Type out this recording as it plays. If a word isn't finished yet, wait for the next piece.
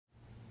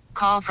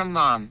Call from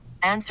mom.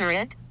 Answer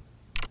it.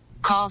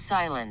 Call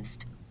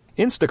silenced.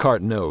 Instacart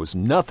knows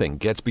nothing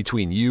gets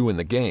between you and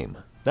the game.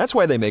 That's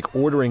why they make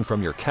ordering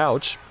from your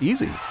couch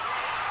easy.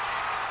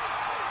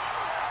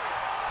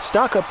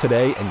 Stock up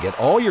today and get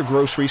all your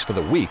groceries for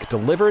the week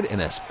delivered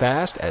in as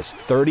fast as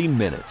 30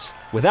 minutes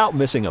without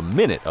missing a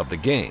minute of the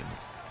game.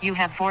 You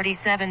have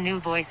 47 new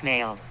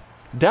voicemails.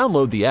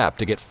 Download the app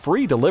to get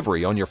free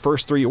delivery on your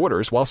first 3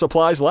 orders while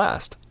supplies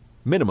last.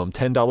 Minimum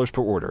 $10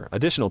 per order.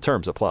 Additional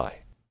terms apply.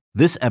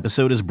 This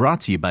episode is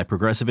brought to you by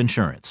Progressive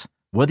Insurance.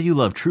 Whether you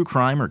love true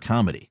crime or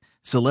comedy,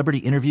 celebrity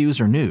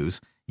interviews or news,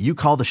 you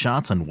call the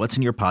shots on what's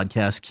in your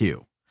podcast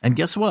queue. And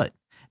guess what?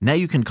 Now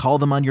you can call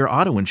them on your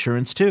auto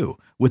insurance too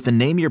with the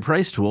Name Your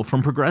Price tool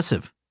from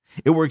Progressive.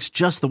 It works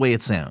just the way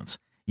it sounds.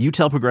 You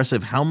tell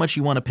Progressive how much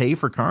you want to pay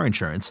for car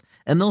insurance,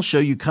 and they'll show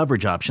you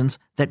coverage options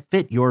that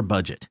fit your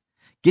budget.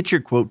 Get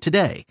your quote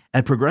today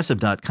at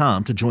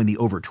Progressive.com to join the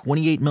over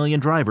 28 million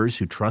drivers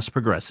who trust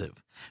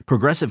Progressive.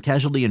 Progressive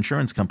Casualty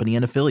Insurance Company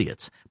and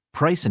Affiliates.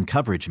 Price and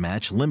coverage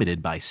match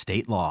limited by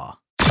state law.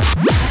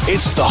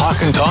 It's the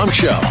Hawk and Tom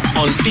Show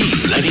on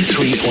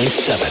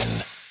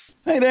B93.7.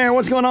 Hey there,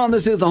 what's going on?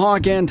 This is the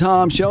Hawk and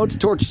Tom Show. It's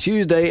Torch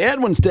Tuesday.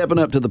 Edwin's stepping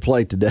up to the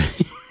plate today.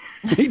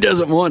 He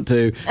doesn't want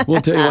to.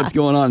 We'll tell you what's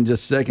going on in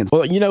just seconds.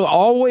 Well,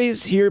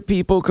 always hear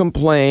people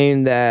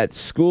complain that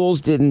schools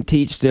didn't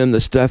teach them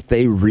the stuff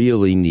they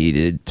really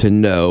needed to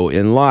know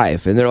in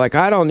life. And they're like,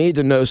 I don't need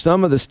to know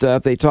some of the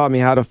stuff. They taught me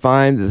how to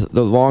find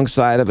the long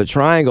side of a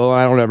triangle,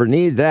 and I don't ever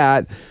need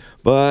that.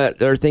 But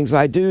there are things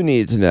I do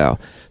need to know.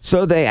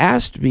 So they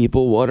asked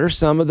people, what are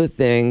some of the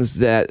things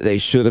that they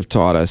should have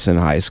taught us in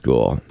high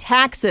school?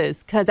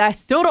 Taxes, because I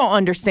still don't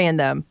understand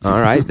them.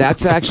 All right.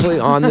 That's actually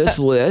on this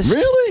list.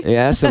 Really?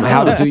 Yes, and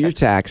how to do your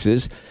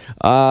taxes.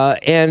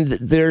 And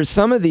there's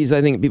some of these I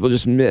think people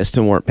just missed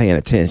and weren't paying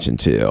attention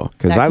to,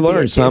 because I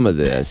learned some of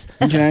this.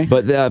 Okay.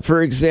 But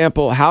for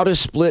example, how to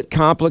split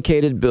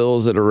complicated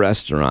bills at a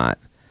restaurant.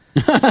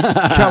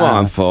 Come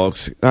on,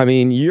 folks. I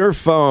mean, your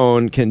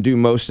phone can do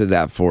most of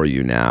that for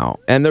you now.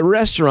 And the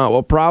restaurant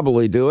will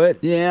probably do it.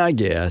 Yeah, I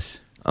guess.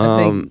 I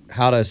think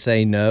how to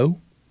say no.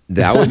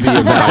 That would be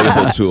a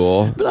valuable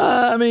tool.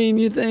 But,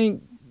 you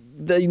think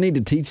that you need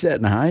to teach that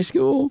in high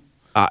school?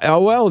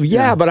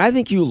 Yeah, but I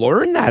think you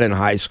learn that in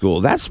high school.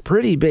 That's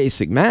pretty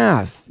basic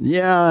math.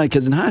 Yeah,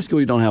 because in high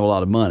school you don't have a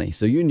lot of money,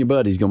 so you and your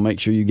buddies going to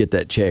make sure you get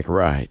that check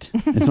right.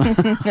 It's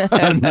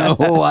like,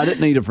 no, I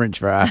didn't need a French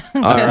fry.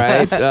 All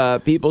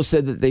right. People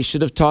said that they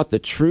should have taught the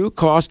true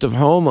cost of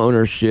home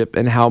ownership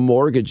and how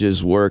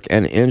mortgages work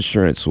and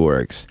insurance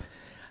works.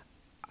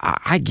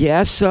 I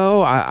guess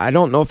so. I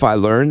don't know if I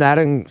learned that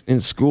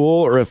in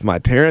school or if my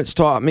parents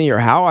taught me or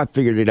how I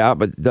figured it out,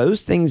 but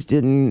those things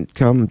didn't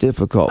come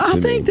difficult to me.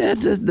 I think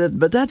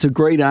that's a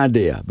great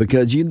idea,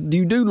 because you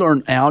do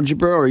learn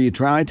algebra, or you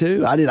try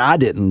to. I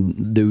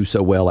didn't do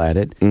so well at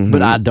it,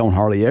 but I don't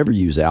hardly ever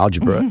use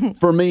algebra.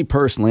 For me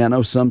personally, I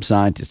know some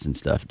scientists and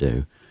stuff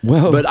do.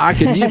 Well, but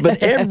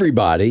but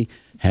everybody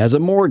has a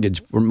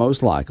mortgage, for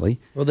most likely.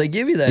 Well, they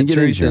give you that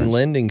truth in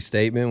lending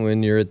statement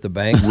when you're at the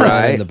bank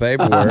signing the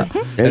paperwork,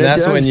 and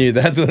that's when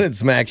it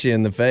smacks you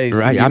in the face.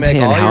 Right, I'm paying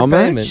how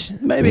much?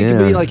 Maybe it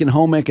could be like in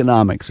home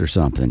economics or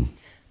something.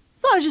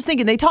 So I was just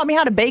thinking, they taught me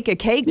how to bake a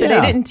cake, but they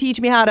didn't teach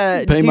me how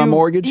to pay my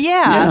mortgage.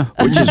 Yeah.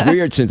 Which is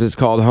weird, since it's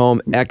called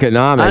home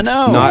economics,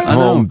 not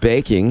home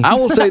baking. I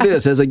will say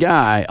this, as a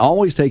guy,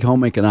 always take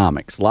home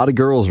economics. A lot of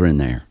girls are in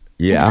there.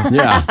 Yeah.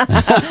 Yeah.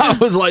 I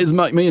was like, it's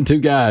me and two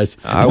guys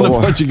and a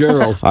bunch of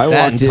girls. I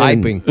walked in.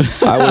 Typing.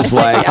 I was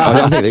like, I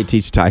don't think they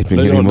teach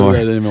typing anymore.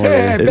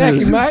 Back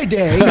in my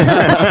day,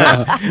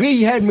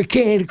 we had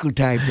mechanical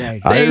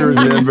typewriters. I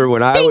remember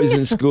when I was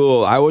in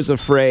school, I was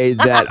afraid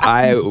that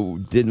I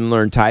didn't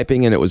learn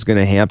typing and it was going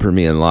to hamper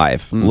me in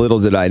life.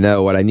 Little did I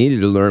know, what I needed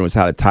to learn was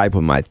how to type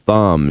with my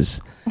thumbs,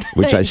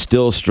 which I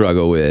still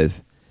struggle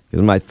with.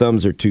 Because my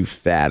thumbs are too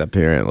fat,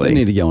 apparently. They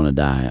need to go on a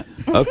diet.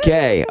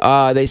 Okay.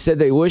 They said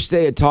they wish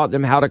they had taught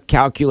them how to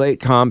calculate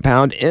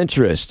compound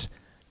interest.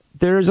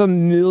 There's a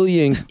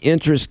million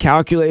interest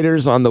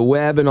calculators on the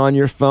web and on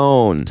your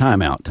phone.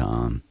 Time out,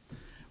 Tom.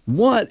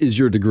 What is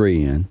your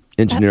degree in?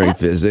 Engineering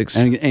physics.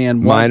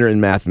 And minor in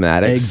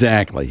mathematics.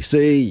 Exactly.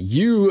 See,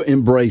 you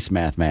embrace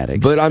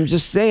mathematics. But I'm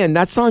just saying,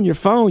 that's on your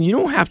phone. You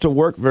don't have to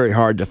work very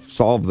hard to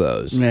solve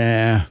those.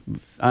 Nah.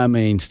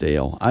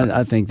 Still,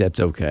 I think that's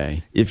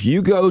okay. If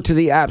you go to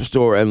the App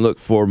Store and look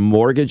for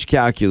mortgage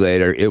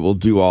calculator, it will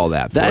do all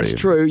that for you. That's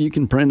true. You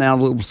can print out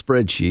a little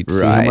spreadsheet,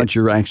 see how much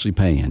you're actually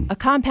paying. A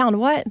compound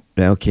what?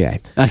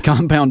 Okay. A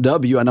compound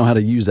W, I know how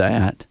to use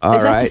that. All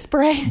Is that the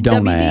spray?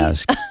 Don't WD?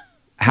 ask.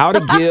 How to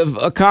give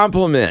a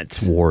compliment.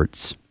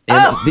 Warts.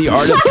 And the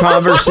art of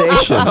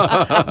conversation.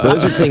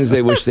 Those are things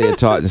they wish they had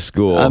taught in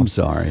school. I'm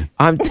sorry.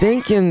 I'm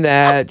thinking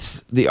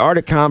that the art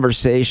of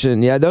conversation,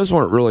 those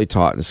weren't really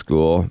taught in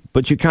school,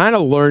 but you kind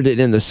of learned it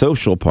in the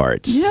social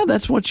parts. Yeah,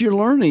 that's what you're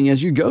learning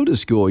as you go to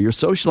school. You're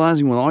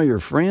socializing with all your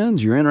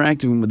friends. You're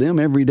interacting with them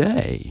every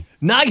day.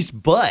 Nice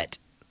butt.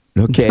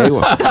 Okay.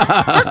 Well,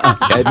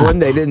 Edwin,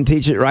 they didn't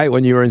teach it right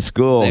when you were in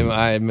school.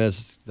 I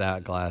missed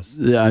that class.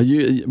 Yeah,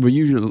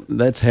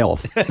 that's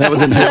health. That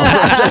was in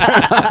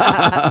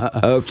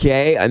health.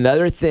 Okay.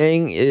 Another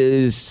thing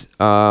is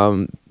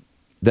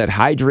that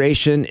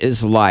hydration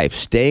is life.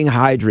 Staying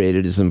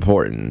hydrated is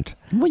important.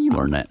 Well, you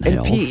learn that in In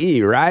health. PE,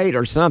 right?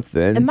 Or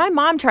something. And my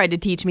mom tried to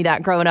teach me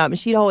that growing up, and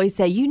she'd always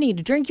say, "You need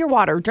to drink your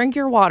water, drink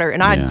your water."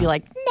 And I'd be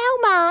like,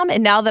 "No, Mom."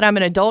 And now that I'm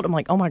an adult, I'm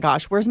like, "Oh my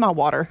gosh, where's my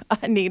water?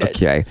 I need it."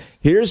 Okay.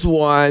 Here's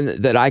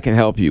one that I can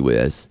help you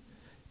with.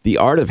 The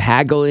art of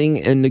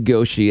haggling and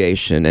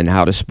negotiation and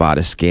how to spot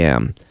a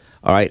scam.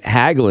 All right,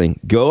 haggling.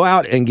 Go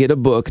out and get a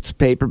book. It's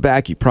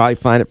paperback. You probably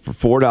find it for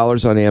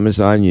 $4 on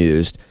Amazon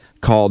used,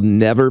 called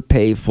Never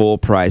Pay Full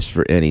Price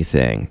for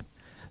Anything.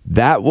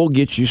 That will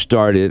get you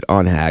started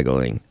on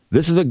haggling.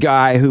 This is a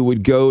guy who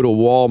would go to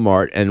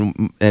Walmart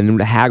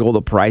and haggle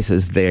the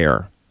prices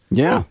there.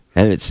 Yeah.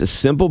 And it's a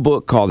simple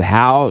book called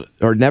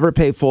Never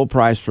Pay Full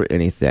Price for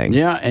Anything.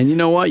 Yeah, and you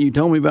know what? You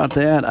told me about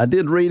that. I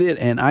did read it,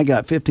 and I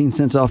got 15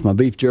 cents off my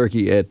beef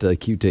jerky at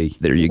QT.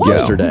 There you go.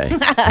 Yesterday.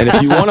 And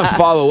if you want to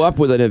follow up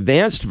with an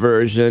advanced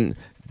version,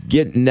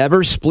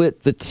 never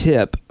split the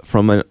tip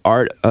from a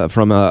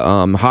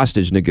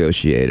hostage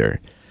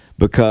negotiator,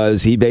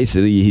 because he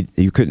basically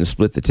you couldn't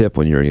split the tip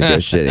when you were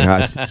negotiating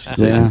hostage.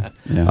 Yeah.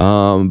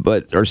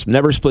 Or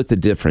never split the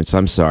difference.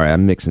 I'm sorry,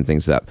 I'm mixing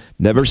things up.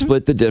 Never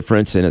split the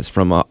difference, and it's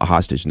from a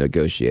hostage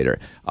negotiator.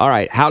 All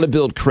right, how to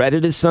build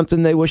credit is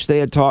something they wish they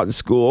had taught in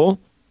school.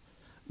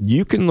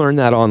 You can learn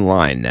that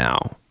online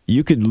now.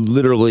 You could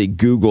literally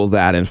Google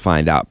that and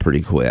find out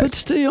pretty quick. But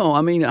still,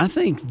 I mean, I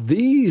think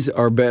these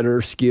are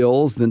better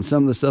skills than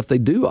some of the stuff they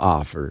do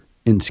offer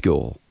in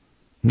school.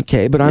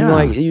 Okay, but I'm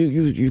like,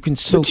 you can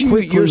so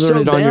quickly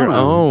learn it on your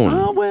own.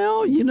 Oh,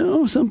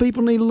 well, some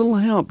people need a little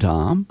help,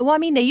 Tom. Well, I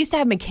mean, they used to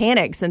have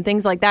mechanics and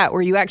things like that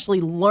where you actually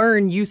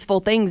learn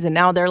useful things, and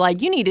now they're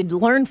like, you need to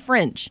learn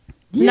French.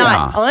 It's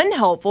not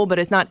unhelpful, but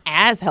it's not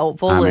as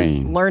helpful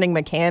as learning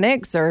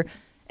mechanics or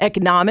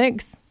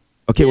economics.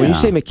 Okay, when you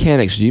say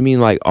mechanics, do you mean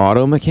like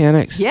auto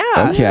mechanics? Yeah.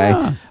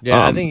 Okay.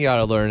 Yeah, I think you got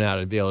to learn how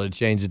to be able to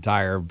change a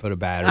tire, put a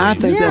battery in I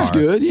think the that's car.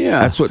 good, yeah.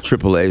 That's what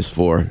AAA is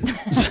for.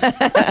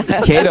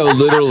 Cato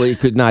literally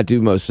could not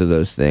do most of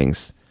those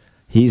things.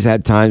 He's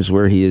had times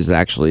where he is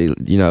actually,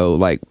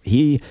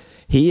 he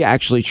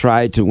actually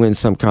tried to win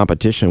some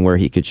competition where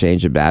he could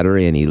change a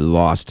battery, and he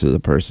lost to the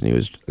person he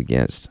was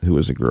against, who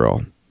was a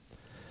girl.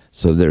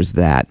 So there's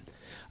that.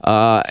 She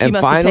and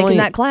must finally, have taken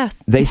that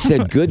class. They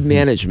said good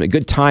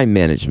time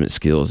management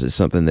skills is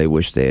something they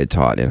wish they had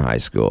taught in high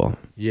school.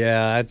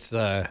 Yeah, that's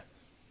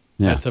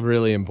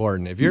really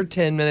important. If you're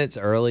 10 minutes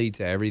early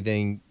to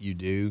everything you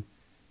do,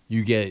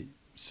 you get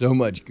so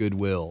much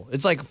goodwill.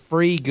 It's like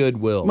free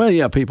goodwill. Well,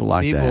 yeah, people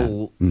like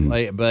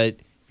that. But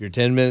if you're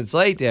 10 minutes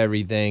late to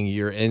everything,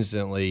 you're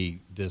instantly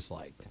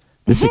disliked.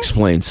 This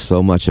explains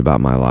so much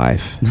about my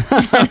life.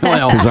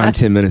 Because I'm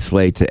 10 minutes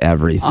late to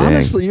everything.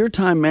 Honestly, your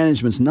time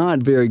management's not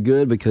very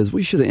good, because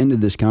we should have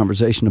ended this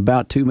conversation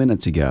about 2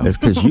 minutes ago. That's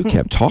because you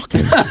kept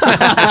talking.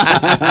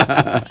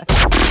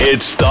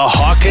 It's the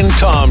Hawk and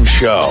Tom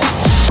Show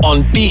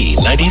on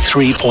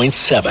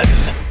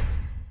B93.7.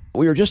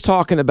 We were just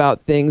talking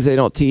about things they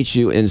don't teach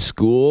you in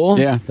school.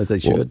 Yeah, that they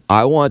should. Well,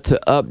 I want to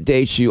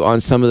update you on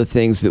some of the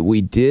things that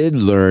we did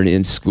learn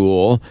in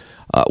school.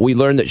 We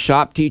learned that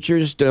shop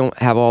teachers don't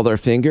have all their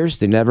fingers.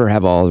 They never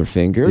have all their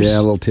fingers. Yeah,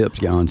 little tips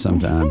going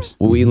sometimes.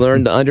 We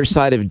learned the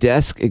underside of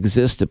desk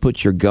exists to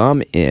put your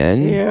gum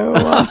in.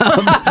 Yeah,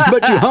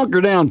 but you hunker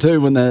down,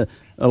 too, when the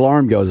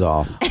alarm goes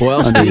off.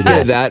 Well, speaking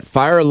of that,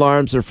 fire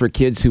alarms are for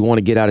kids who want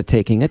to get out of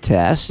taking a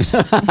test.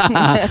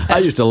 I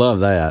used to love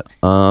that.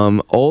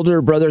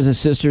 Older brothers and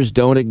sisters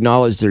don't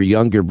acknowledge their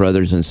younger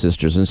brothers and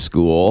sisters in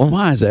school.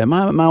 Why is that?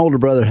 My older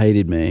brother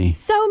hated me.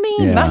 So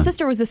mean. Yeah. My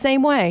sister was the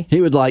same way.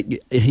 He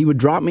would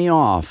drop me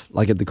off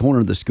like at the corner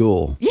of the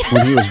school.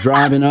 When he was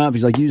driving up,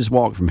 he's like, "You just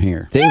walk from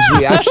here." Things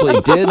we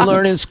actually did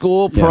learn in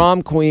school.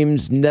 Prom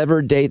queens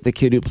never date the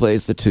kid who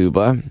plays the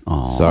tuba.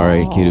 Aww.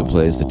 Sorry, kid who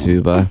plays the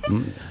tuba.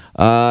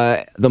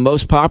 The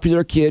most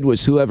popular kid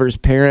was whoever's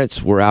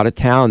parents were out of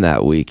town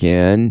that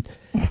weekend.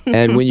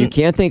 And when you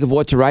can't think of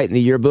what to write in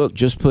the yearbook,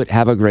 just put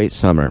 "Have a great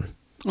summer."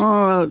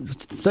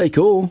 Stay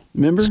cool.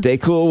 Remember? Stay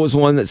cool was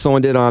one that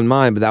someone did on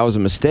mine, but that was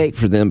a mistake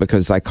for them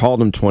because I called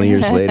them 20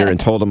 years later and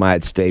told them I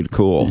had stayed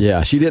cool.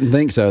 Yeah, she didn't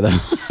think so, though.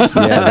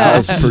 Yeah, that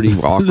was pretty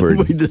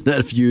awkward. We did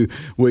that a few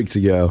weeks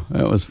ago.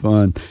 That was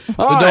fun.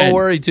 But don't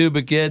worry,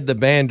 Tuba Kid, the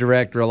band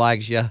director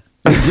likes you.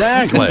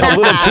 Exactly. A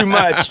little too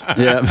much.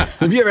 Yeah.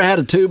 Have you ever had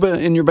a tuba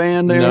in your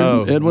band there,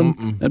 No.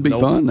 Edwin? That'd be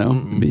fun.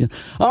 No.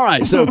 All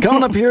right. So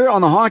coming up here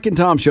on the Hawk and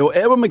Tom Show,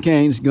 Edwin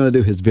McCain's going to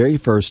do his very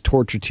first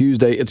Torture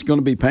Tuesday. It's going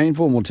to be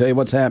painful, and we'll tell you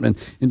what's happening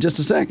in just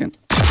a second.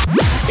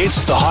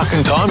 It's the Hawk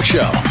and Tom Show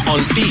on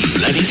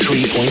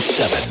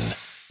B93.7.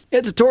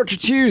 It's a Torture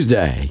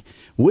Tuesday.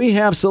 We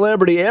have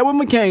celebrity Edwin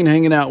McCain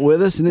hanging out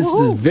with us, and this is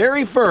his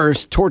very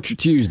first Torture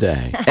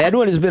Tuesday.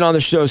 Edwin has been on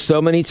the show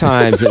so many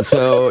times, and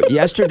so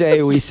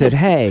yesterday we said,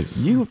 hey,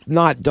 you've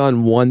not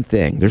done one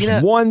thing.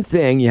 There's one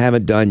thing you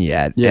haven't done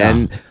yet. Yeah.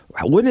 And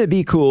Wouldn't it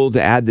be cool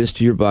to add this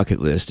to your bucket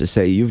list to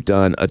say you've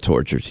done a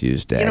Torture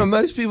Tuesday? You know,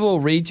 most people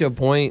reach a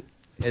point,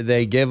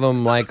 they give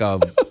them like a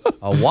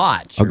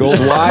watch. A gold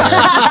watch?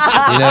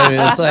 You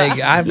know, it's like,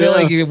 I feel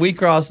like if we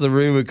cross the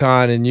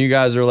Rubicon and you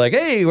guys are like,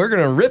 hey, we're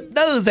going to rip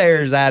nose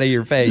hairs out of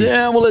your face.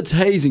 Yeah, well, it's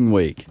hazing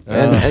week.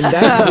 And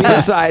that's what we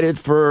decided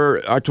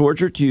for our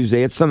Torture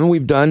Tuesday. It's something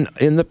we've done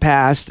in the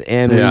past,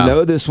 and we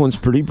know this one's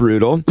pretty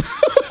brutal.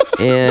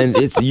 And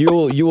you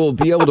will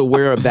be able to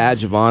wear a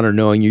badge of honor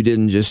knowing you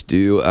didn't just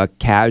do a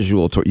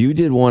casual tour. You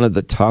did one of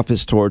the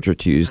toughest Torture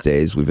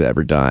Tuesdays we've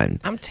ever done.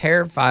 I'm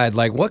terrified.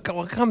 Like, what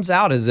comes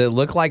out? Does it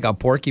look like a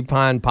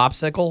porcupine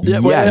popsicle? Yeah,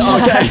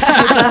 yes.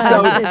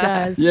 Okay. It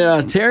does.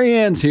 Yeah, Terry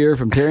Ann's here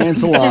from Terry Ann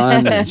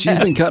Salon. And she's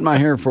been cutting my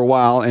hair for a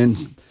while, and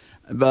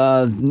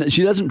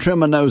she doesn't trim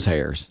my nose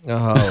hairs.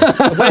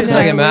 Oh, wait a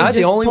second, man. I'm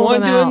the only one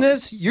doing out.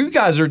 this? You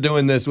guys are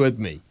doing this with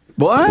me.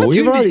 What? Well,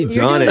 we've already you're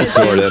done doing it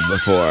sort of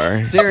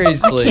before.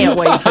 Seriously. Can't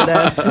wait for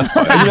this.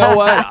 You know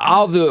what?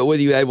 I'll do it with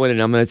you, Edwin,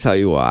 and I'm going to tell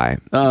you why.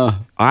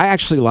 I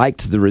actually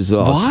liked the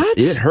results. What?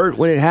 It hurt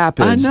when it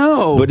happened. I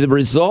know. But the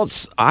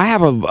results, I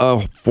have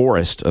a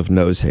forest of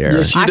nose hair.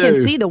 Yes, you I do.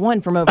 can see the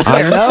one from over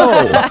I there.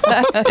 know.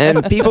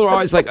 And people are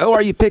always like, oh,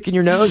 are you picking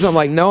your nose? I'm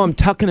like, no, I'm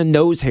tucking a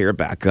nose hair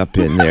back up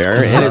in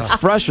there. And it's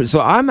frustrating. So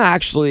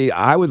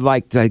I would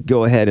like to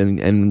go ahead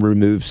and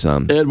remove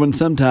some. Edwin,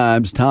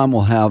 sometimes Tom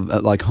will have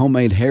like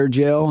homemade hair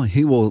gel.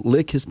 He will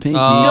lick his pinky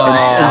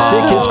and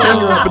stick his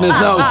finger up in his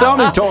nose. Don't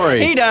he,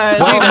 Tori? He does.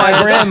 Well,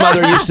 my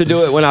grandmother used to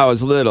do it when I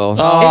was little.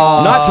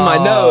 Not to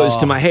my nose,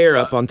 to my hair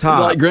up on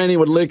top. Like Granny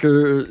would lick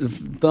her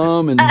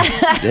thumb and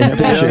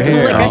fix your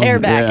hair. Lick her hair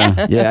back.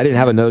 Yeah. Yeah, I didn't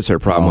have a nose hair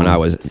problem when I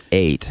was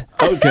 8.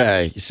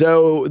 Okay,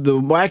 so the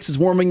wax is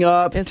warming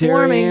up, It's Terry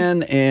warming.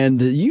 Ann,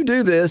 and you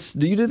do this.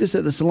 Do you do this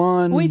at the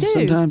salon? We do.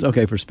 Sometimes.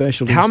 Okay, for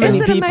specialty. How many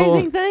It's an people?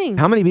 amazing thing.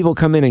 How many people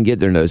come in and get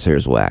their nose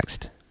hairs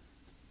waxed?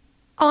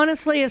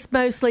 Honestly, it's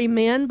mostly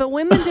men, but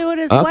women do it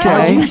as Okay.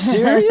 well. Are you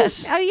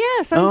serious? Oh,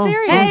 yes, I'm Oh,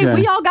 serious. Hey, Okay.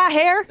 we all got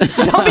hair.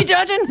 Don't be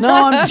judging.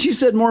 No, she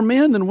said more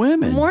men than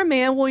women. More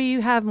men, well,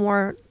 you have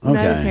more Okay.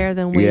 nose hair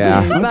than we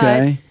Yeah. do.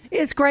 Okay. But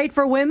it's great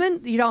for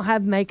women. You don't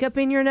have makeup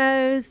in your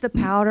nose, the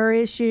powder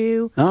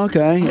issue.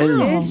 Okay.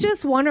 And- It's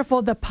just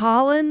wonderful. The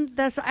pollen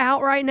that's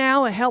out right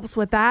now, it helps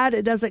with that.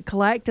 It doesn't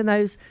collect in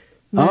those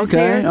nose Okay,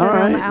 hairs that all are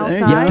on the right. There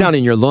you outside. It's down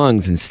in your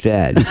lungs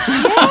instead.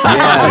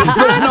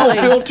 There's no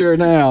filter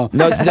now.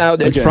 No, it's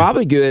Okay.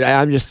 probably good.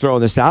 I'm just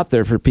throwing this out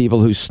there for people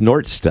who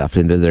snort stuff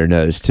into their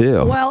nose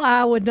too. Well,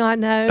 I would not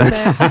know, but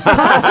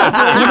possibly.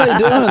 What are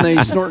they doing?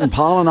 They snorting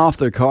pollen off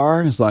their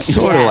car? It's like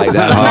Sort of like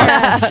that,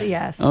 huh? Yes,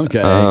 yes.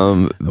 Okay.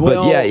 But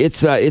Well- yeah,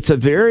 it's a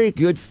very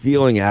good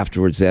feeling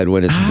afterwards,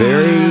 Edwin. It's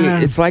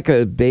it's like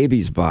a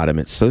baby's bottom.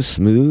 It's so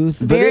smooth.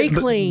 Very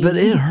clean. But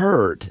it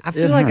hurt. I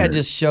feel like I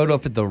just showed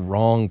up at the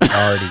wrong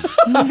party.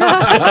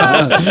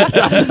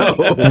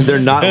 They're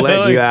not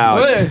letting you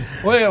out.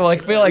 Wait, I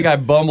feel like I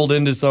bumbled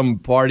into some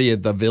party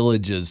at the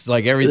Villages.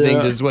 Like everything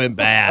Yeah. just went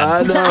bad.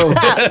 I know.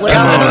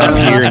 Come on up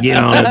here and get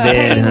on the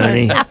bed,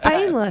 honey. It's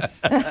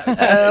painless.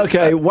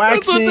 Okay, waxing.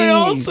 That's what they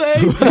all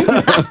say.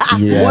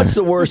 Yeah. What's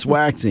the worst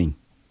waxing?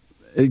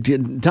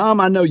 Tom,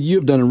 I know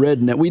you've done a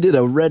redneck. We did a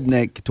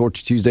redneck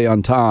Torture Tuesday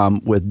on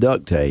Tom with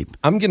duct tape.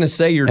 I'm gonna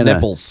say your And,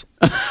 nipples.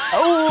 That's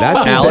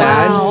Alex.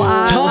 bad.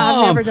 Oh, Tom.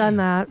 I've never done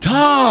that.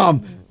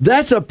 Tom,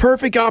 that's a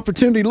perfect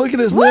opportunity. Look at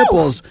his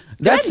nipples.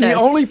 That's the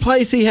Goodness. only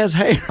place he has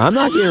hair. I'm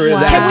not getting rid of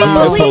that.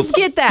 Can we please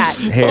get that?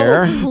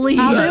 hair? Oh, please.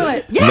 I'll do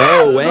it. Yes.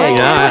 No way, let's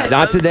do it.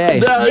 not today.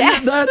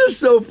 That is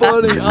so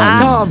funny.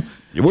 Tom,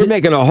 We're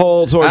making a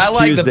whole Torture I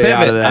like the Tuesday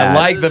out of pivot. that. I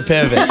like the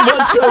pivot.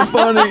 what's so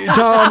funny,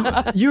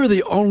 Tom? You're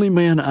the only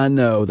man I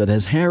know that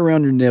has hair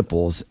around your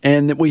nipples,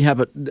 and that we have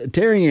a.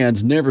 Terry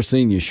Ann's never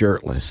seen you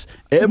shirtless.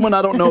 Edwin,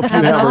 I don't know if you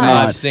have or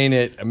I've not. seen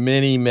it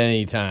many,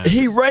 many times.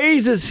 He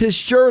raises his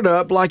shirt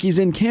up like he's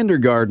in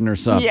kindergarten or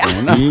something.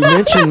 Yeah. You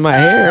mentioned my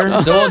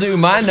hair. So we'll do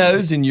my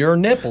nose and your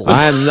nipples.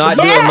 I am not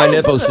doing my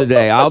nipples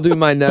today. I'll do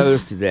my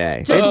nose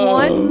today. Just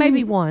one,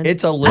 maybe one.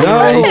 It's a No,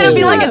 liberation. It'll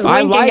be like it's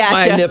I winking like at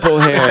my ya. nipple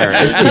hair.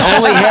 It's the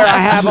only hair I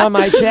have on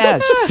my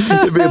chest.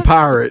 You'd be a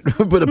pirate.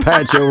 Put a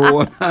patch over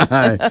one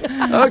eye.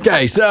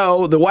 Okay,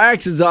 so the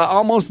wax is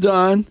almost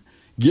done.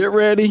 Get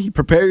ready.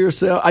 Prepare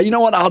yourself. You know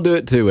what? I'll do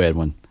it too,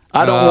 Edwin.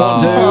 I don't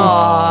want to.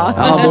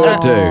 I'll do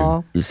it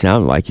too. You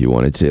sound like you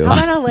wanted to. How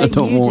about I let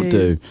don't you want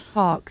do to.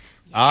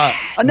 Hawks?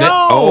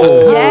 No.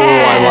 Oh,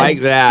 Yes. I like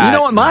that. You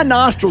know what? My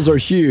nostrils are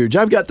huge.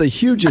 I've got the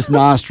hugest I have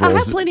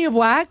nostrils. plenty of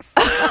wax.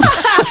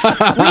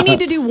 We need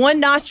to do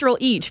one nostril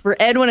each for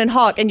Edwin and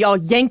Hawk, and y'all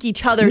yank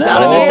each other's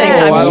out at the same No,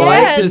 time. I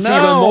like Yes. this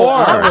even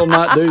more. I will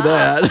not do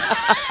that.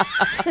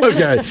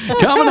 Okay,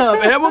 coming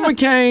up, Edwin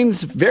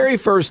McCain's very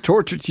first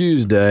Torture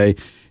Tuesday.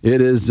 It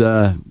is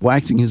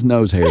waxing his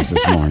nose hairs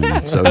this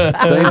morning. So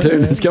stay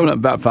tuned. It's coming up in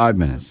about 5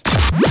 minutes.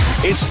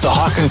 It's the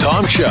Hawk and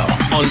Tom Show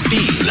on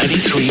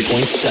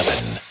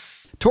B93.7.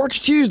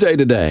 Torture Tuesday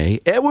today.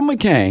 Edwin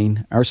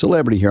McCain, our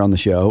celebrity here on the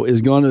show,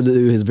 is going to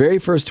do his very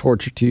first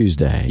Torture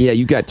Tuesday. Yeah,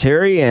 you got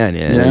Terry Ann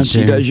in, Yeah, and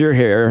she Terry. does your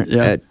hair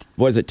Yeah. at,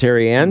 what is it,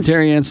 Terry Ann's?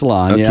 Terry Ann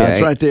Salon. Okay. Yeah,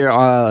 it's right there.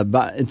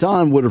 It's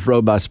on Woodruff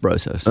Road by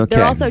Sprosos. Okay.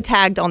 They're also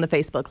tagged on the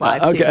Facebook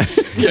Live, too. Okay.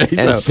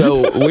 And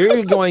so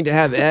we're going to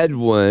have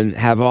Edwin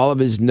have all of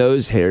his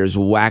nose hairs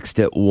waxed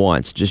at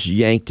once, just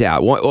yanked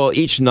out. Well,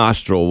 each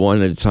nostril,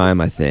 one at a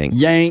time, I think.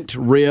 Yanked,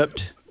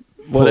 ripped.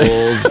 Pulled,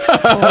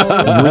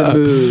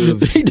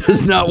 removed. He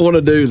does not want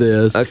to do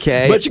this.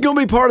 Okay. But you're going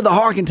to be part of the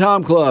Hawk and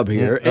Tom Club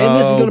here. And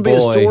this is going to be a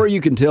story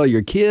you can tell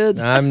your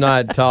kids. I'm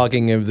not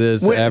talking of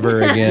this ever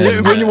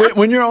again.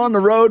 When you're on the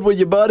road with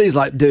your buddies,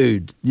 like,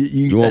 dude,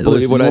 you won't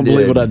believe what I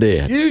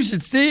did. You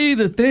should see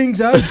the things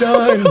I've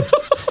done.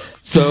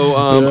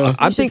 So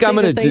I think I'm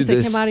going to do things that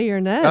this. come out of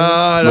your nose. Oh,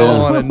 I don't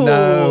want to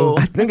know.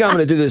 I think I'm going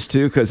to do this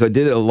too because I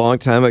did it a long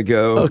time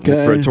ago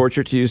for a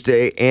Torture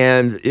Tuesday,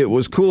 and it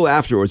was cool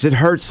afterwards. It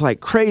hurts like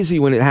crazy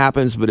when it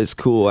happens, but it's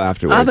cool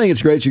afterwards. I think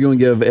it's great you're going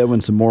to give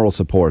Edwin some moral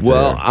support.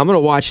 Well, I'm going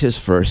to watch his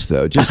first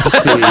though, just to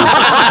see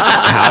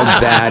how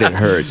bad it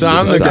hurts. So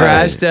I'm the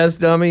crash test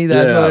dummy.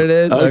 That's what it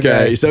is.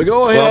 Okay, so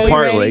go ahead. Well,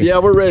 partly. Yeah,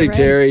 we're ready,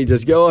 Terry.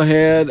 Just go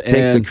ahead and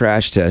Take the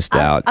crash test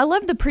out. I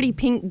love the pretty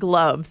pink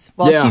gloves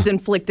while she's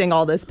inflicting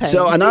all this pain.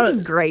 So, this is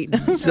great.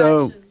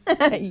 So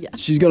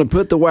she's going to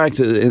put the wax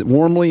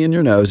warmly in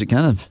your nose. It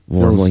kind of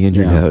Warmly in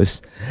your yeah.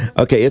 nose.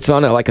 Okay, it's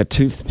on like a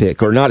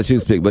toothpick, or not a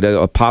toothpick, but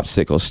a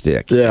popsicle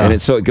stick. Yeah.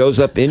 And so it goes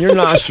up in your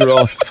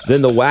nostril,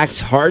 then the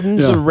wax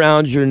hardens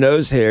around your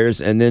nose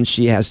hairs, and then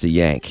she has to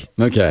yank.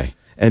 Okay.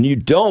 And you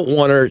don't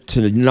want her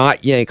to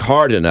not yank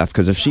hard enough,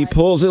 because if she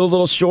pulls it a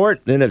little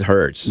short, then it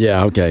hurts.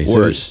 Yeah, okay.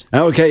 Worse.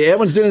 So, okay,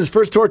 Edwin's doing his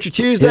first Torture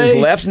Tuesday. His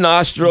left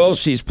nostril,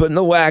 she's putting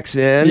the wax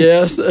in.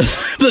 Yes.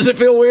 Does it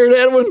feel weird,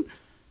 Edwin?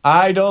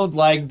 I don't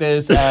like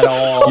this at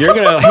all. You're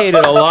going to hate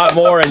it a lot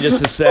more in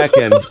just a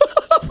second.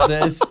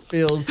 This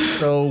feels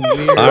so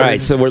weird. All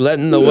right, so we're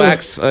letting the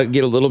wax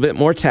get a little bit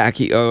more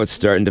tacky. Oh, it's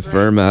starting to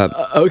firm up.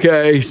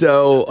 Okay,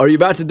 so are you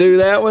about to do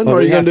that one? Well, or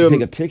are we you have going to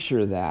to take a picture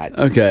of that.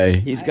 Okay.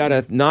 He's got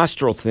a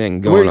nostril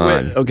thing going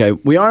on. Okay,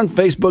 we are on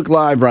Facebook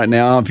Live right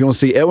now. If you want to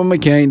see Edwin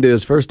McCain do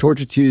his first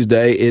Torture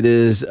Tuesday, it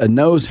is a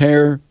nose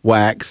hair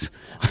wax.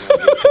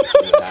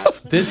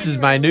 This is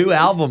my new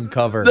album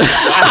cover.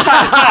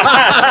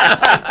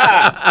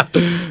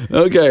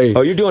 Okay.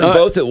 Oh, you're doing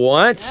both at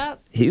once?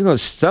 Yep. He's going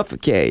to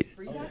suffocate.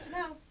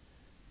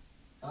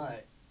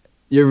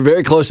 You're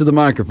very close to the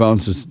microphone.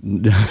 So You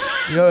know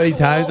how many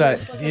times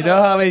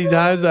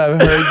I've heard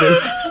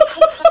this?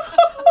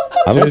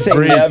 I'm going to say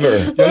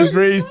never. Just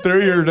breathe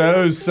through your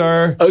nose,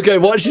 sir. Okay,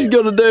 what she's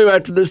going to do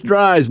after this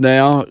dries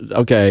now,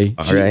 okay.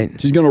 All right.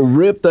 She's going to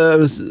rip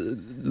those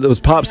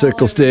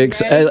popsicle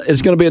sticks.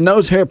 It's going to be a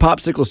nose hair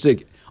popsicle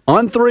stick.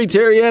 On 3,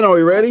 Terry Ann, are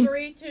we ready?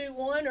 3, 2,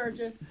 1, or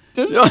just...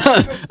 Oh,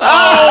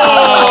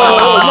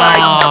 my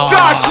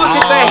gosh, look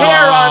at the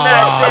hair on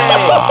that thing.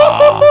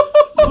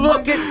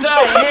 Look at the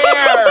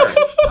hair.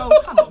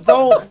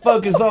 Don't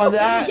focus on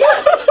that.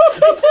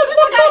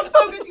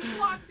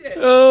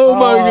 Oh,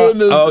 my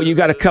goodness. Oh, you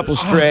got a couple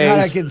strays. God,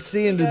 I can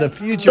see into the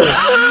future.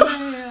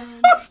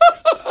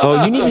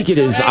 Oh, you need to get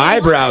his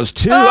eyebrows,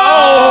 too.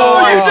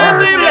 Oh, you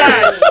heard dirty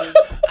that.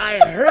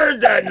 I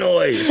heard that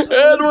noise.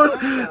 Edwin,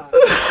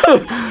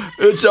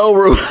 it's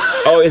over.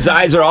 Oh, his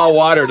eyes are all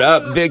watered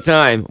up big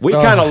time. We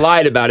kind of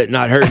lied about it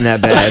not hurting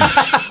that bad.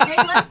 Hey,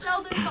 let's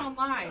sell this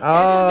online.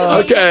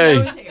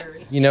 Okay.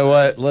 You know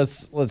what?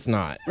 Let's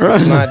not.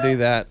 Let's not do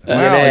that. Wow,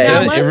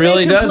 That must it be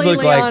really does look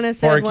completely like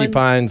honest, Edwin.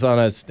 porcupines on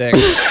a stick.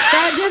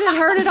 That didn't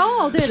hurt at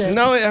all, did it?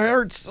 No, it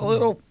hurts a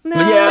little. No.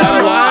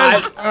 Yeah.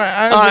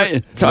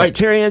 Sorry,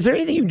 Terry, is there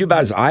anything you can do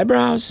about his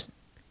eyebrows?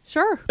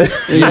 Sure.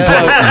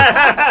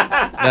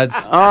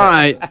 That's all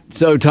right.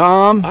 So,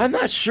 Tom? I'm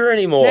not sure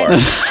anymore.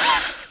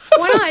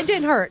 Why not? It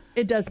didn't hurt.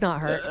 It does not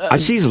hurt.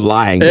 She's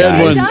lying,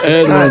 guys.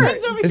 Edwin.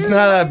 It's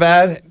not that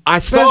bad. I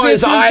saw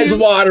his eyes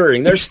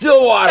watering. They're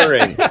still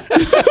watering.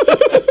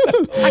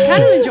 I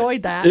kind of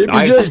enjoyed that. If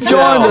you just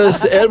joined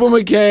us, Edwin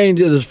McCain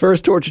did his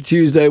first Torture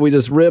Tuesday. We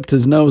just ripped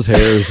his nose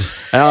hairs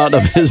out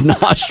of his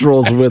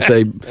nostrils with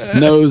a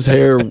nose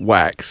hair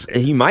wax.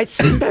 He might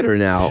see better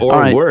now, or All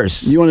right.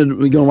 worse. We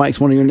gonna wax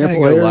one of your nipple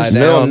go lie hairs?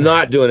 down. No, I'm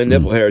not doing a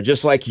nipple hair,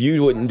 just like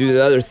you wouldn't do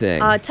the other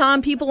thing.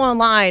 Tom, people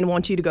online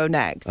want you to go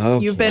next.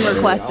 Okay. You've been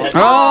requested.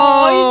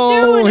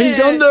 Oh, he's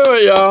gonna do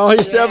it, y'all.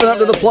 He's stepping up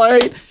to the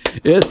plate.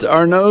 It's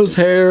our nose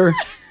hair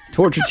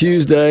Torture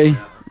Tuesday.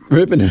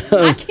 Ripping it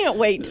I up. can't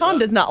wait. Tom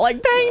does not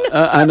like pain.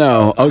 I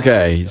know.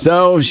 Okay,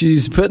 so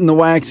she's putting the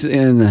wax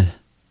in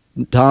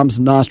Tom's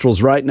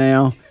nostrils right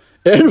now.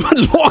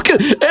 Edwin's walking.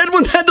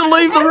 Edwin had to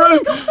leave the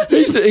room.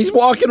 He's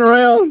walking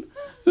around.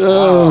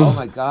 Oh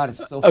my God,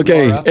 it's so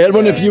Okay, far up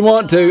Edwin, there. if you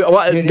want to, go.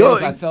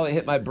 I felt it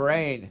hit my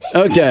brain.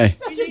 Okay.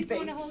 You just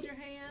want to hold your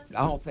hand?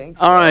 I don't think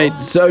so. All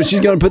right, so she's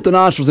going to put the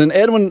nostrils in.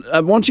 Edwin,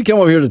 why don't you come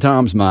over here to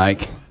Tom's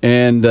mic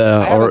and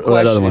I have or a that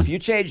other question. one. If you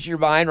changed your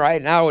mind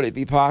right now, would it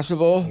be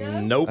possible?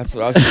 Nope. That's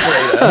what I was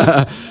afraid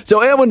of.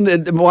 So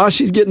Edwin, while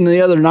she's getting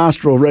the other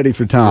nostril ready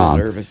for I'm Tom,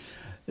 nervous.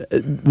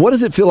 What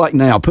does it feel like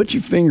now? Put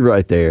your finger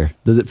right there.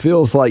 Does it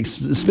feels like a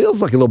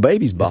little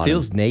baby's bottom? It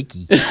feels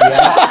naked. Yeah,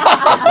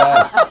 it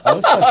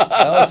does.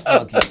 That was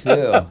funky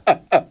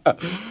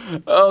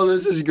too. Oh,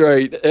 this is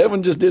great.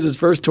 Edwin just did his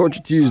first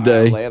Torture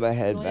Tuesday. Lay my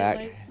head back.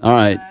 All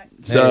right,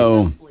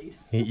 so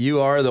You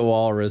are the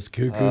walrus,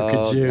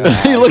 cuckoo,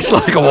 he looks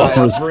like a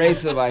walrus. I'm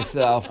bracing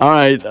myself. All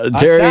right, I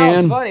Terry sound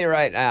Ann. funny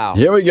right now.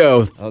 Here we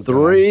go. Okay.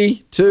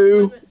 3,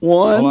 2,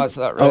 1. Oh, it's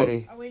not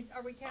ready.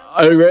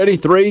 Are you ready?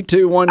 3,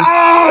 2, 1. Oh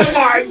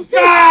my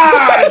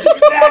God!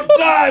 That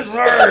does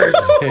hurt!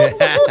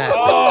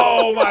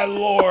 Oh my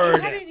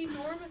Lord!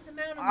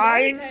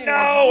 I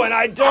know, and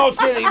I don't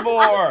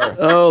anymore.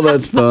 Oh,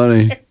 that's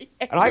funny.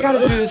 And I got to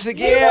do this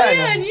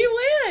again. You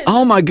win.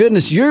 Oh my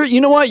goodness!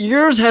 You know what?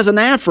 Yours has an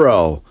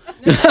afro.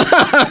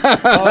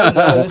 Oh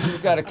no, this has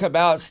got to come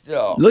out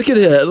still. Look at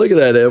it. Look at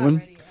that,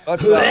 Edwin.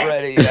 It's not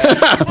ready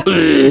yet.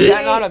 Is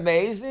that not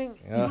amazing?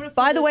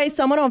 By the way,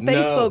 someone on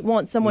Facebook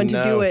wants someone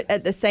to do it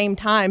at the same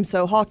time.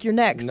 So Hawk, you're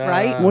next,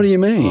 right? What do you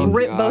mean?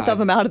 Rip both of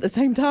them out at the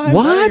same time.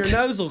 What?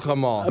 Your nose will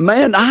come off.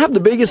 Man, I have the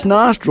biggest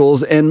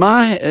nostrils, and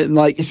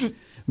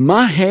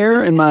my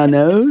hair and my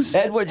nose.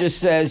 Edwin just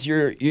says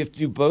you have to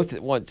do both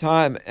at one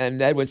time, and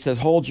Edwin says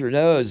hold your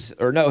nose,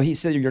 or no, he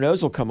said your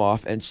nose will come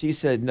off, and she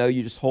said no,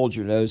 you just hold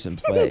your nose in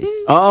place.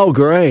 Oh,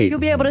 great! You'll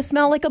be able to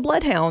smell like a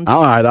bloodhound.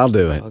 All right, I'll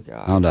do it. Oh,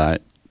 God. I'll do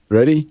it.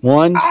 Ready?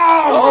 1.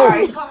 Oh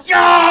my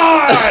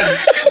God!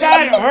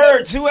 That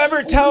hurts.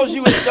 Whoever tells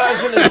you it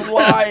doesn't is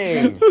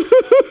lying.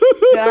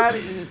 That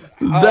is.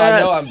 I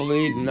know I'm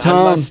bleeding.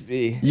 Tom, I must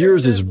be.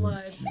 Yours is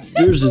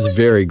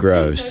very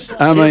gross.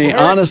 I mean,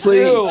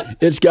 honestly,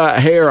 it's got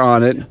hair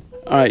on it.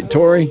 All right,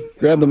 Tori,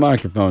 grab the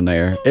microphone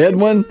there.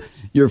 Edwin,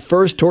 your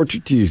first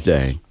Torture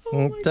Tuesday.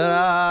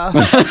 Ta-da!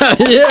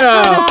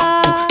 Yeah.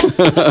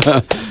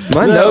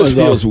 My nose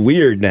feels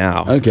weird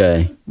now.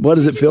 Okay. What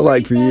does it feel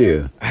like for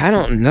you? I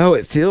don't know.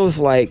 It feels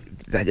like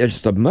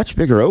there's a much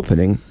bigger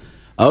opening.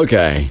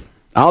 Okay.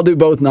 I'll do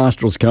both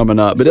nostrils coming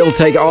up, but it'll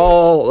take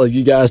all of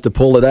you guys to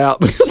pull it out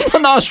because my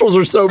nostrils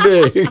are so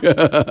big.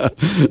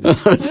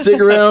 Stick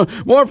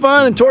around. More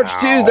fun and Torture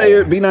Tuesday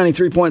here at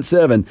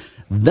B93.7.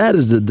 That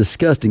is a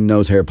disgusting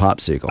nose hair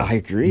popsicle. I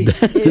agree.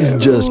 That is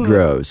just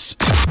gross.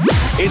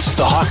 It's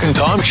the Hawk and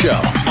Tom Show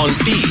on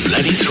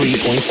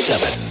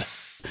B93.7.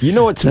 You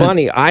know what's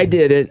funny? I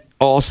did it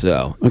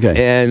also. Okay.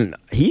 And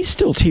he's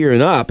still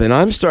tearing up, and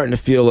I'm starting to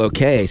feel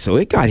okay. So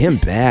it got him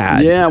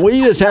bad. Yeah,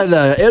 we just had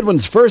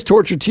Edwin's first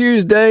Torture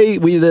Tuesday.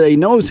 We did a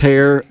nose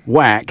hair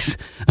wax.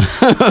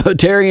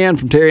 Terry Ann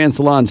from Terry Ann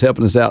Salon's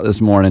helping us out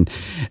this morning.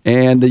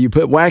 And you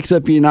put wax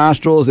up your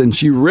nostrils, and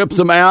she rips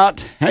them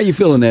out. How you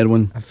feeling,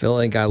 Edwin? I feel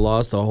like I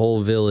lost a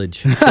whole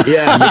village.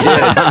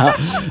 Yeah,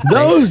 you did.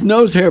 Those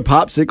nose hair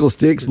popsicle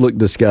sticks look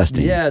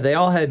disgusting. Yeah, they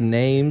all had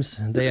names.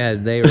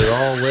 They were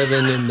all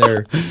living in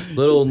their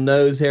little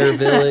nose hair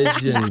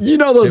village, and you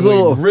know those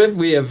little.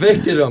 We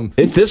evicted them.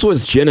 This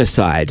was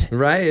genocide.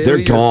 Right?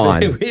 They're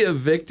gone. We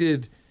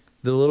evicted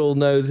the little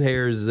nose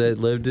hairs that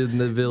lived in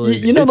the village.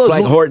 You know it's those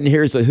like Horton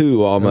Hears a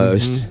Who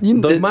almost.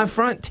 My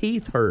front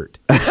teeth hurt.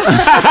 That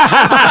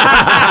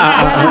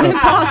is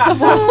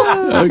impossible.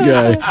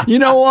 Okay. You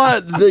know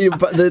what?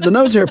 The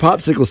nose hair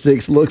popsicle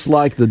sticks looks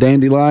like the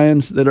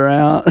dandelions that are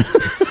out.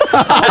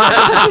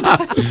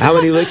 How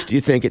many licks do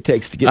you think it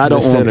takes to get to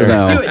the center? I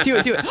don't want to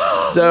know. Do it.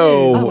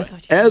 So,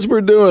 as we're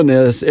doing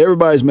this,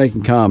 everybody's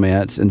making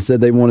comments and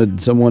said they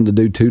wanted someone to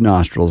do 2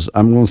 nostrils.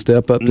 I'm going to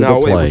step up to the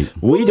plate.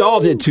 We all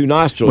did 2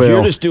 nostrils. Well,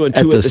 You're just doing 2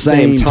 at the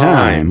same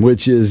time.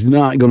 Which is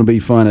not going to be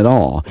fun at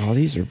all. Oh,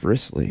 these are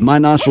bristly. My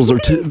nostrils are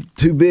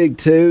too big,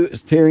 too,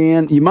 Terry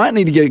Ann. You might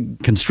need to get a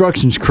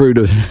construction crew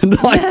to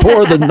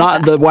pour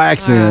the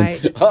wax in.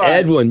 Right.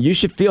 Edwin, you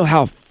should feel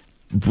how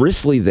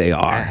bristly they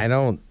are.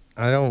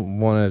 I don't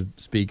want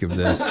to speak of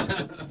this.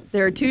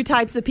 There are 2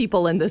 types of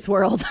people in this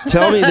world.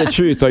 Tell me the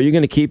truth. Are you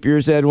going to keep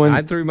yours, Edwin?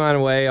 I threw mine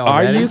away Are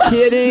already. you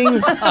kidding?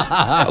 Look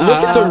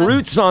at the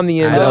roots on the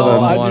end of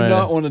them. I do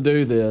not want to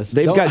do this.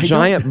 They've got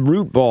giant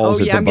root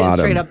balls at the I'm getting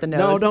bottom. straight up the nose.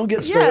 No, don't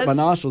get straight up. My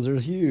nostrils are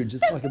huge.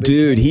 It's like a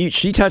big Dude,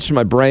 she touched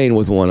my brain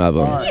with one of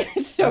them. Right.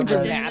 So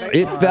dramatic.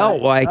 It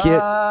felt like it.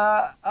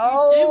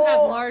 You do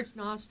have large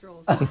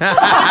nostrils.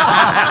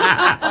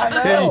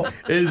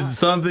 Is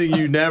something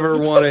you never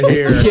want to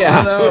hear.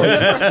 Yeah.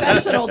 A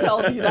professional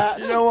tells you that.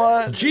 You know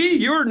what? Gee,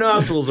 your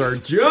nostrils are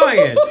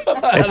giant.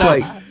 It's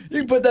like, You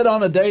can put that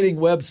on a dating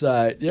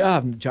website. Yeah, I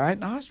have giant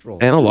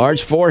nostrils. and a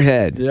large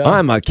forehead. Yeah.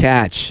 I'm a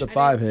catch. The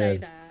 5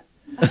 head.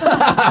 Okay,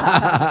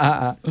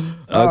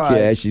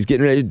 right. she's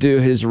getting ready to do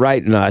his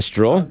right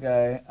nostril.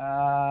 Okay.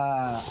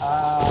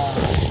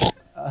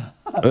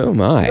 Oh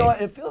my. You know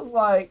what? It feels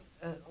like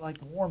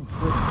warm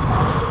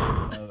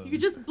foot. You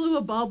just blew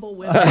a bubble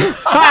with it.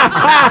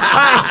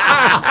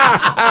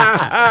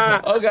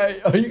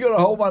 Okay, are you gonna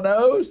hold my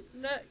nose?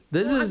 No,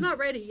 I'm not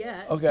ready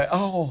yet. Okay.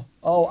 Oh,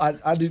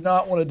 I do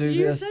not want to do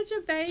You're this. such a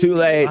baby. Too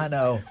late. I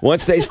know.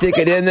 Once they stick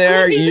it in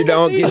there, you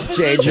don't get to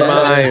change your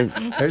mind.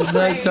 There's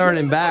no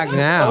turning back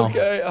now.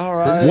 Okay, all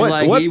right. This is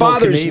like What Evel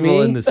bothers Knievel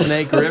me in the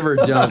Snake River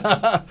jump.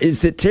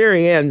 is that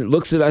Terry Ann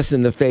looks at us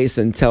in the face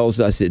and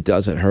tells us it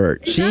doesn't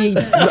hurt. She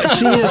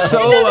is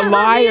so a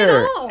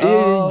liar.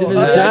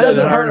 It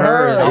doesn't hurt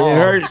her at all. It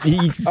hurt.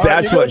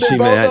 That's what she Both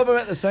meant. of them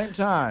at the same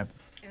time.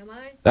 Am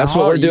I? That's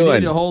what we're You doing.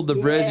 need to hold the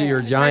bridge of your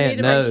I need giant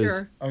to nose. make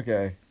sure.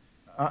 Okay.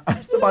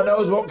 So my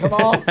nose won't come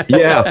off.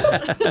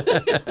 Yeah.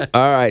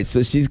 All right.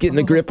 So she's getting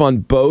a grip on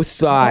both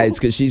sides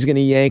because she's going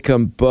to yank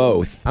them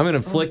both. I'm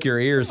gonna flick your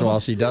ears while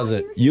she does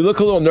it. You look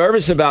a little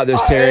nervous about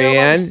this, Terry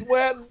I'm Ann.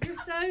 sweating. You're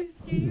so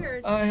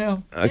scared. I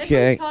am. Okay.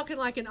 Edward's talking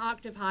like an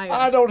octave higher.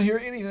 I don't hear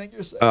anything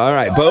you're saying. All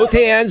right. Both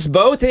hands.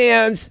 Both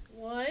hands.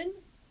 1,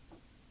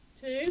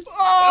 2.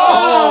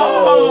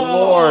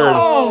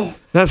 Oh, Lord.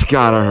 That's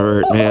got to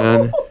hurt,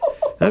 man.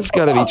 That's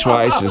got to be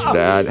twice as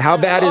bad. How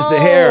bad is the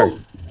hair?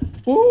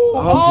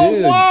 Oh,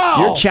 dude.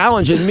 wow. You're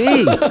challenging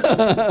me.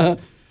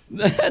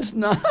 That's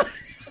not.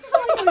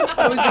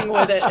 Posing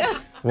with it.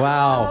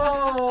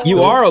 Wow.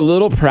 You are a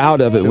little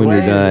proud of it when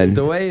you're done.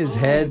 The way his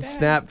head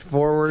snapped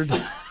forward.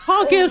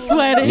 Hawk is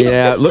sweating.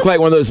 Yeah, it looked like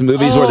one of those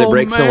movies where they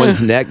break man.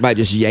 someone's neck by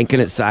just yanking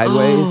it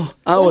sideways.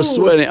 I was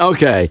sweating.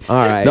 Okay. All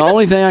right. The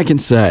only thing I can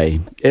say,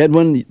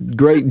 Edwin,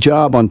 great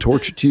job on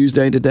Torture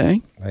Tuesday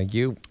today. Thank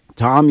you.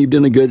 Tom, you've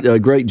done a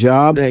great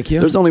job. Thank you.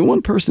 There's only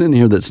one person in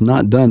here that's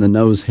not done the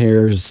nose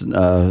hairs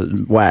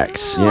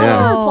wax.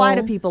 Yeah. I'll reply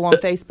to people on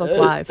Facebook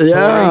Live.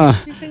 Yeah.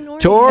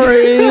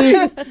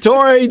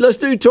 Tori, let's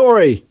do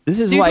Tori. This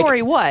is Do like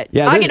Tori what?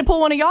 Yeah, I this- get to pull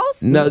one of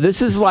y'all's? No,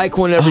 this is like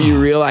whenever you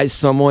realize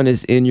someone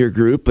is in your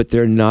group, but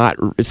they're not.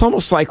 It's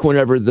almost like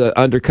whenever the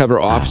undercover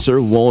officer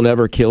won't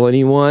ever kill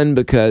anyone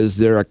because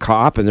they're a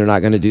cop and they're not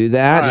going to do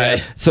that.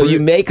 Right. So you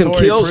make them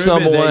Tori, kill prove it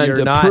that someone you're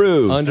to not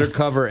prove.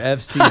 undercover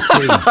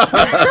FCC.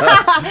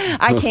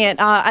 I can't.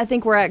 I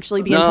think we're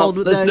actually being No, told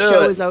the let's do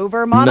show it. is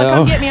over. Monica, No.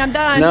 come get me. I'm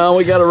done. No,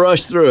 we got to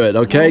rush through it.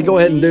 Okay, go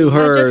ahead and do I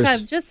hers. just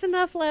have just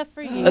enough left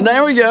for you. And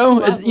there we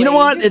go. It's, you know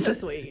what? You're It's so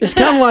sweet. it's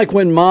kind of like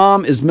when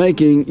mom is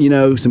making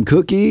some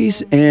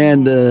cookies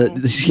and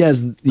she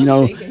has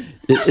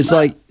it's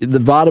like the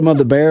bottom of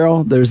the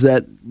barrel. There's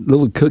that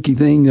little cookie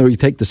thing where you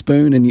take the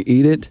spoon and you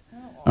eat it.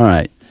 All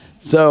right.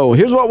 So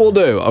here's what we'll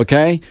do.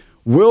 Okay.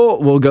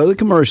 We'll go to the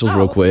commercials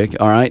real quick.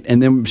 All right,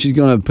 and then she's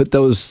gonna put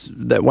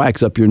that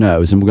wax up your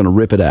nose and we're gonna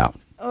rip it out.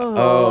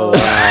 Oh,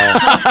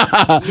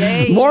 wow.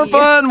 More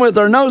fun with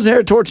our Nose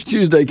Hair Torture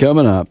Tuesday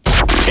coming up.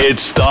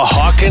 It's the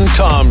Hawk and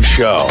Tom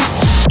Show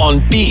on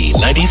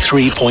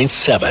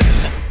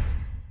B93.7.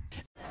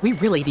 We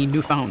really need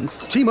new phones.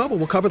 T-Mobile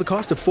will cover the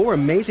cost of 4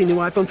 amazing new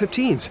iPhone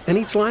 15s, and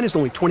each line is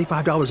only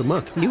 $25 a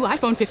month. New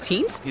iPhone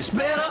 15s? It's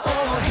better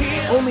over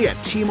here. Only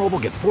at T-Mobile,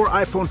 get 4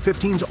 iPhone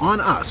 15s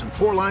on us and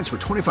 4 lines for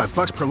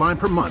 $25 per line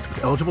per month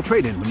with eligible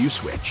trade-in when you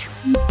switch.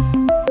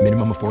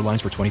 Minimum of 4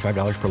 lines for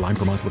 $25 per line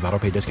per month with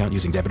autopay discount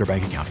using debit or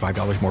bank account.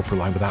 $5 more per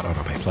line without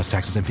autopay, plus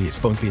taxes and fees.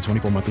 Phone fee at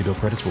 24 monthly bill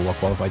credits for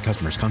well-qualified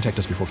customers. Contact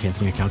us before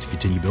canceling account to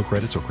continue bill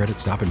credits or credit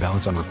stop and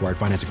balance on required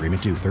finance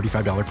agreement due.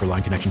 $35 per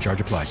line connection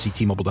charge applies. See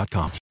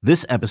T-Mobile.com.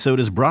 This episode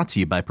is brought to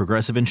you by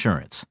Progressive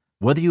Insurance.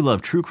 Whether you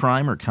love true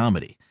crime or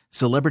comedy,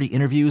 celebrity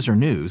interviews or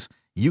news,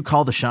 you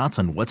call the shots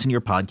on what's in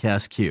your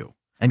podcast queue.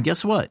 And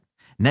guess what?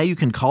 Now you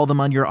can call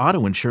them on your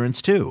auto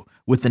insurance too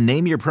with the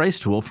Name Your Price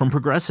tool from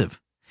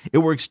Progressive. It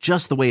works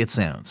just the way it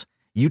sounds.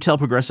 You tell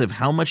Progressive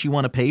how much you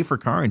want to pay for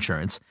car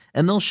insurance,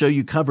 and they'll show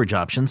you coverage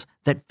options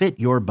that fit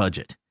your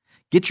budget.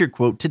 Get your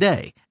quote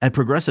today at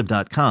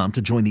Progressive.com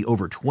to join the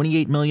over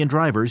 28 million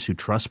drivers who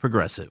trust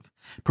Progressive.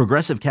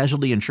 Progressive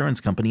Casualty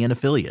Insurance Company and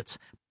Affiliates.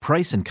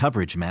 Price and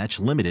coverage match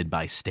limited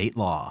by state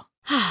law.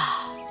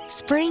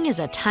 Spring is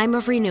a time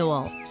of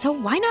renewal, so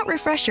why not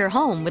refresh your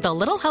home with a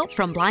little help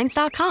from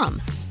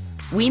Blinds.com?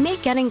 We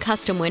make getting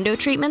custom window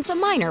treatments a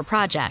minor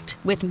project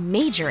with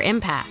major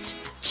impact.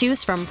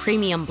 Choose from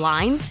premium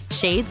blinds,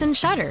 shades, and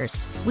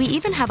shutters. We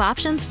even have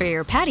options for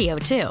your patio,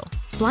 too.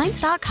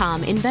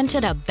 Blinds.com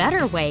invented a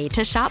better way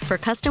to shop for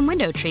custom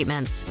window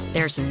treatments.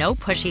 There's no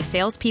pushy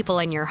salespeople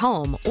in your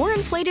home or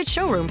inflated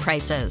showroom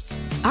prices.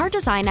 Our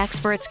design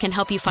experts can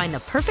help you find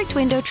the perfect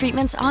window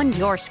treatments on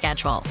your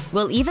schedule.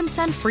 We'll even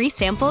send free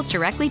samples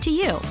directly to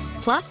you.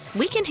 Plus,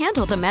 we can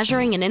handle the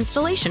measuring and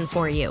installation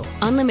for you.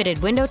 Unlimited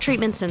window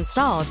treatments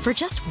installed for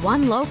just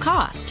one low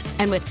cost.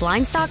 And with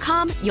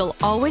Blinds.com, you'll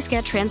always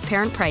get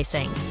transparent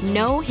pricing.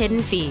 No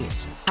hidden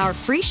fees. Our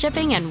free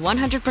shipping and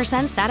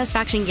 100%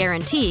 satisfaction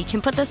guarantee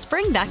can put the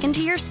spring back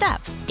into your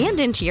step and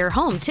into your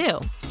home,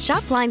 too.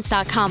 Shop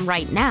Blinds.com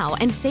right now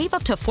and save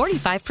up to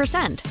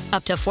 45%.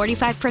 Up to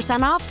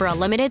 45% off for a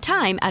limited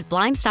time at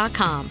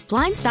Blinds.com.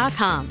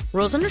 Blinds.com.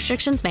 Rules and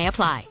restrictions may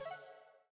apply.